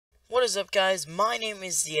What is up, guys? My name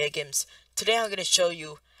is Diegams. Today I'm going to show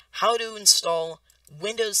you how to install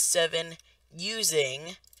Windows 7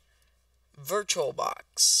 using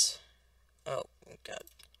VirtualBox. Oh, God.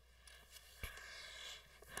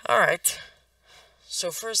 Alright. So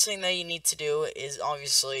first thing that you need to do is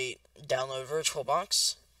obviously download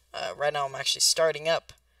VirtualBox. Right now I'm actually starting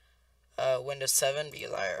up Windows 7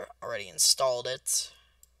 because I already installed it.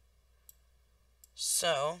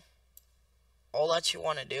 So, all that you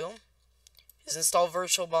want to do is install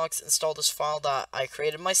VirtualBox, install this file that I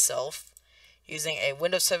created myself using a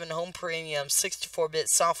Windows 7 Home Premium 64-bit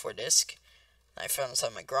software disk that I found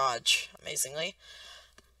inside my garage, amazingly.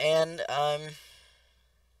 And,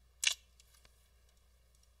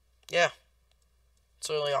 yeah, that's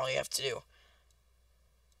really all you have to do.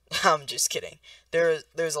 I'm just kidding.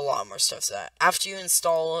 There's a lot more stuff to that. After you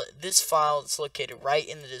install this file, it's located right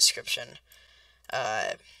in the description.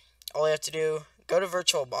 All you have to do, go to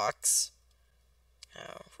VirtualBox.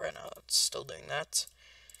 Right now it's still doing that.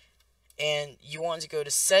 And you want to go to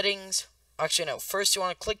settings. Actually, no. First, you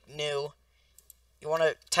want to click new. You want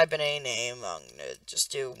to type in a name. I'm going to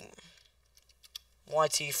just do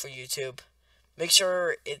YT for YouTube. Make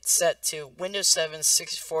sure it's set to Windows 7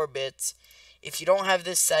 64-bit. If you don't have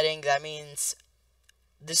this setting, that means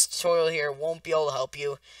this tutorial here won't be able to help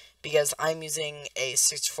you because I'm using a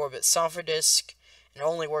 64-bit software disk and it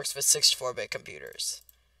only works with 64-bit computers.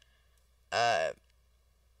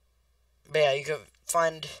 But yeah, you can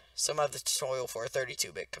find some of the tutorial for a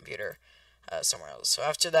 32-bit computer somewhere else. So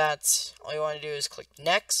after that, all you want to do is click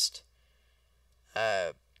next.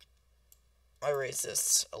 I raise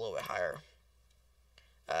this a little bit higher.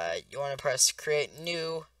 You want to press create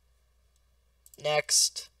new,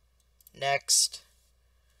 next, next.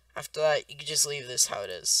 After that, you can just leave this how it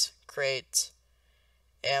is. Create.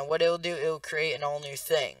 And what it'll do, it'll create an all new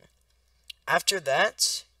thing. After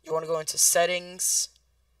that, you want to go into settings.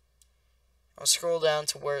 I'll scroll down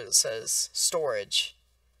to where it says storage.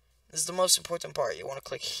 This is the most important part. You want to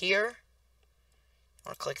click here. You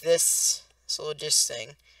want to click this little disk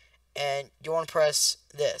thing. And you want to press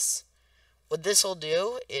this. What this will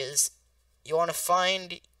do is you want to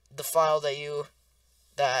find the file that you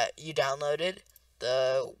downloaded,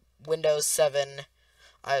 the Windows 7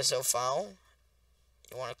 ISO file.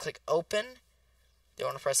 You want to click open. You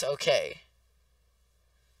want to press OK.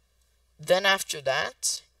 Then after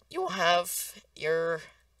that, you will have your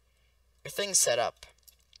thing set up.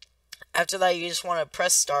 After that, you just want to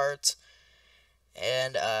press start.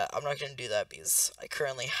 And I'm not going to do that because I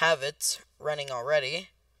currently have it running already.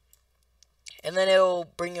 And then it'll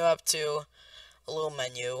bring you up to a little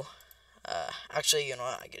menu. Actually, you know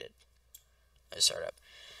what? I get it. I just start up.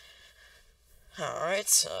 Alright,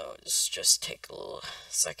 so just take a little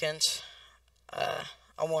second.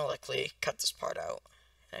 I'll more likely cut this part out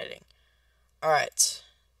in editing. Alright.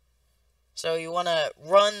 So you want to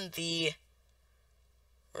run the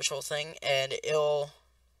virtual thing, and it'll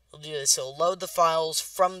do this. It'll load the files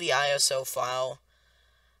from the ISO file.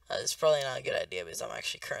 It's probably not a good idea because I'm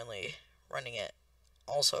actually currently running it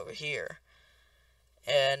also over here.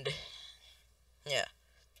 And yeah,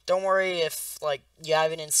 don't worry if like you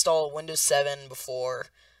haven't installed Windows 7 before.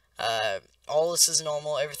 All this is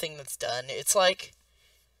normal. Everything that's done. It's like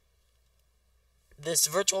this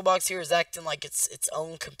VirtualBox here is acting like it's its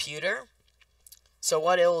own computer. So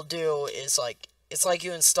what it will do is like it's like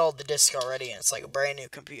you installed the disk already and it's like a brand new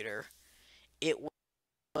computer. It will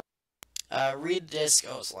read the disk.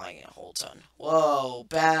 Oh, it's lagging a whole ton. Whoa,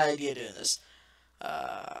 bad idea doing this.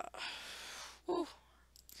 Okay,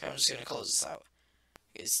 I'm just gonna close this out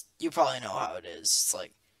because you probably know how it is. It's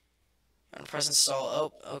like I'm gonna press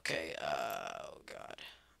install. Oh, okay.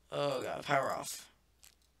 Oh god, power off.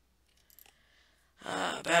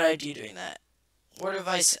 Bad idea doing that. Word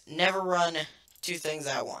advice: never run two things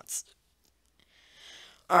at once.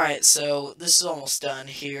 Alright, so this is almost done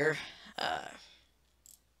here.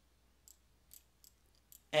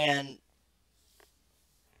 And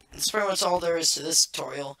that's pretty much all there is to this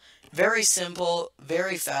tutorial. Very simple,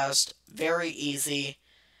 very fast, very easy.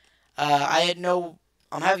 I'm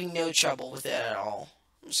having no trouble with it at all.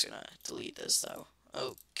 I'm just gonna delete this though.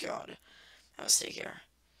 Oh god, that mistake here.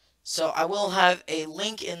 So I will have a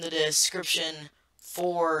link in the description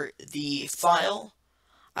for the file.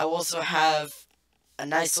 I will also have a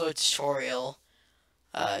nice little tutorial,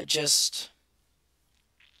 just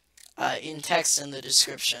in text in the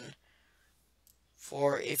description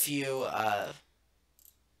for if you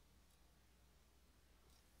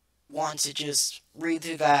want to just read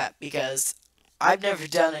through that, because I've never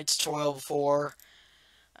done a tutorial before,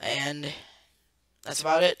 and that's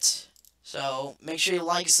about it. So make sure you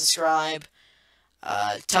like, subscribe,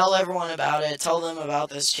 Tell everyone about it. Tell them about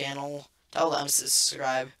this channel. Tell them to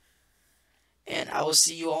subscribe. And I will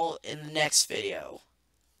see you all in the next video.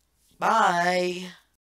 Bye!